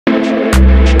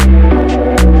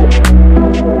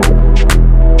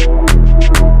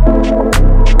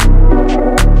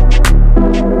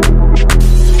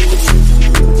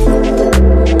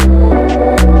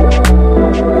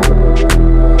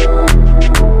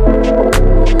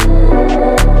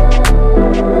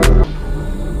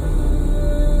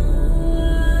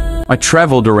I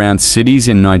traveled around cities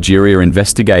in Nigeria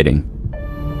investigating.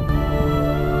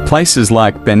 Places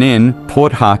like Benin,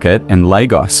 Port Harcourt, and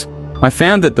Lagos. I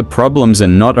found that the problems are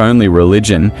not only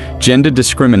religion, gender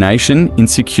discrimination,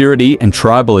 insecurity, and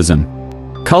tribalism.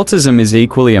 Cultism is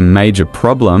equally a major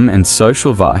problem and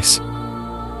social vice.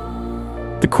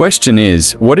 The question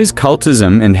is, what is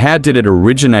cultism and how did it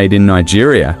originate in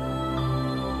Nigeria?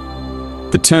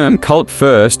 The term cult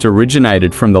first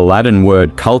originated from the Latin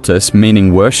word cultus,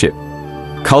 meaning worship.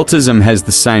 Cultism has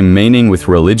the same meaning with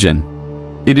religion.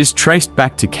 It is traced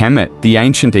back to Kemet, the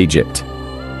ancient Egypt.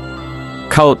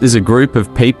 Cult is a group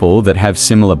of people that have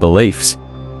similar beliefs.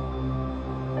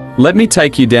 Let me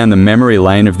take you down the memory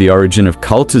lane of the origin of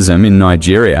cultism in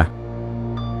Nigeria.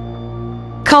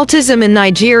 Cultism in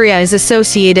Nigeria is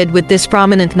associated with this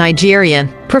prominent Nigerian,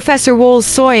 Professor Wole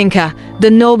Soyinka,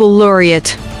 the Nobel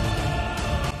laureate.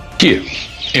 Here,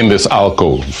 in this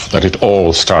alcove that it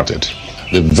all started,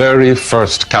 the very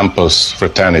first campus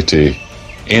fraternity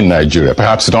in Nigeria,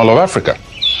 perhaps in all of Africa.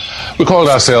 We called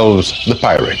ourselves the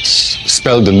Pirates,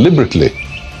 spelled deliberately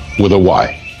with a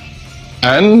Y.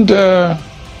 And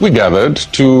we gathered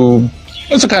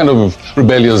as a kind of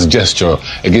rebellious gesture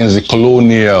against the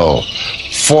colonial,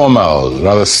 formal,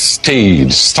 rather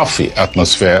staid, stuffy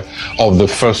atmosphere of the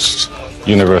first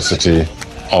university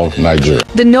of Nigeria.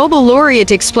 The Nobel laureate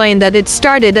explained that it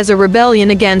started as a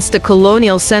rebellion against the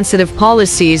colonial sensitive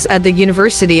policies at the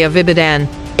University of Ibadan.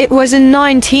 It was in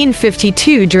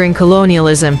 1952 during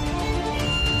colonialism.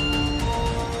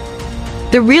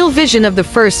 The real vision of the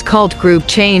first cult group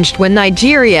changed when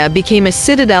Nigeria became a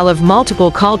citadel of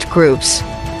multiple cult groups.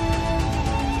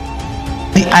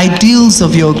 The ideals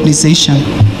of your organization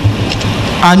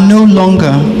are no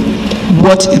longer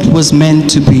what it was meant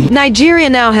to be. Nigeria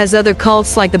now has other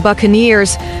cults like the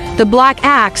Buccaneers, the Black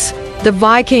Axe, the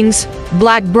Vikings,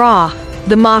 Black Bra,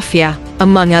 the Mafia,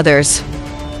 among others.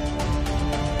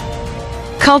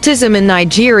 Cultism in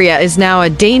Nigeria is now a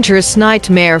dangerous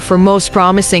nightmare for most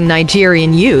promising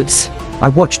Nigerian youths. I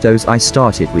watched those I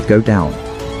started with go down.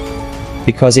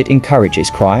 Because it encourages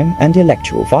crime and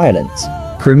electoral violence.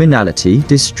 Criminality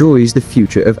destroys the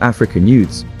future of African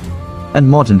youths. And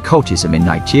modern cultism in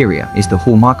Nigeria is the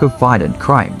hallmark of violent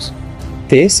crimes.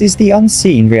 This is the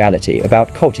unseen reality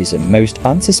about cultism most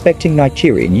unsuspecting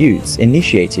Nigerian youths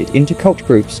initiated into cult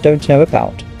groups don't know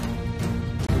about.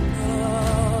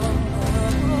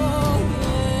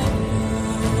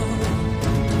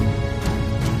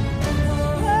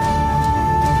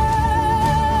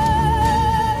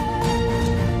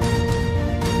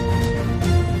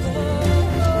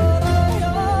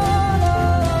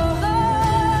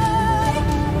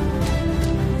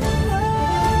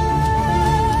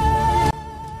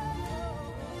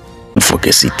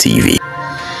 Exposé TV.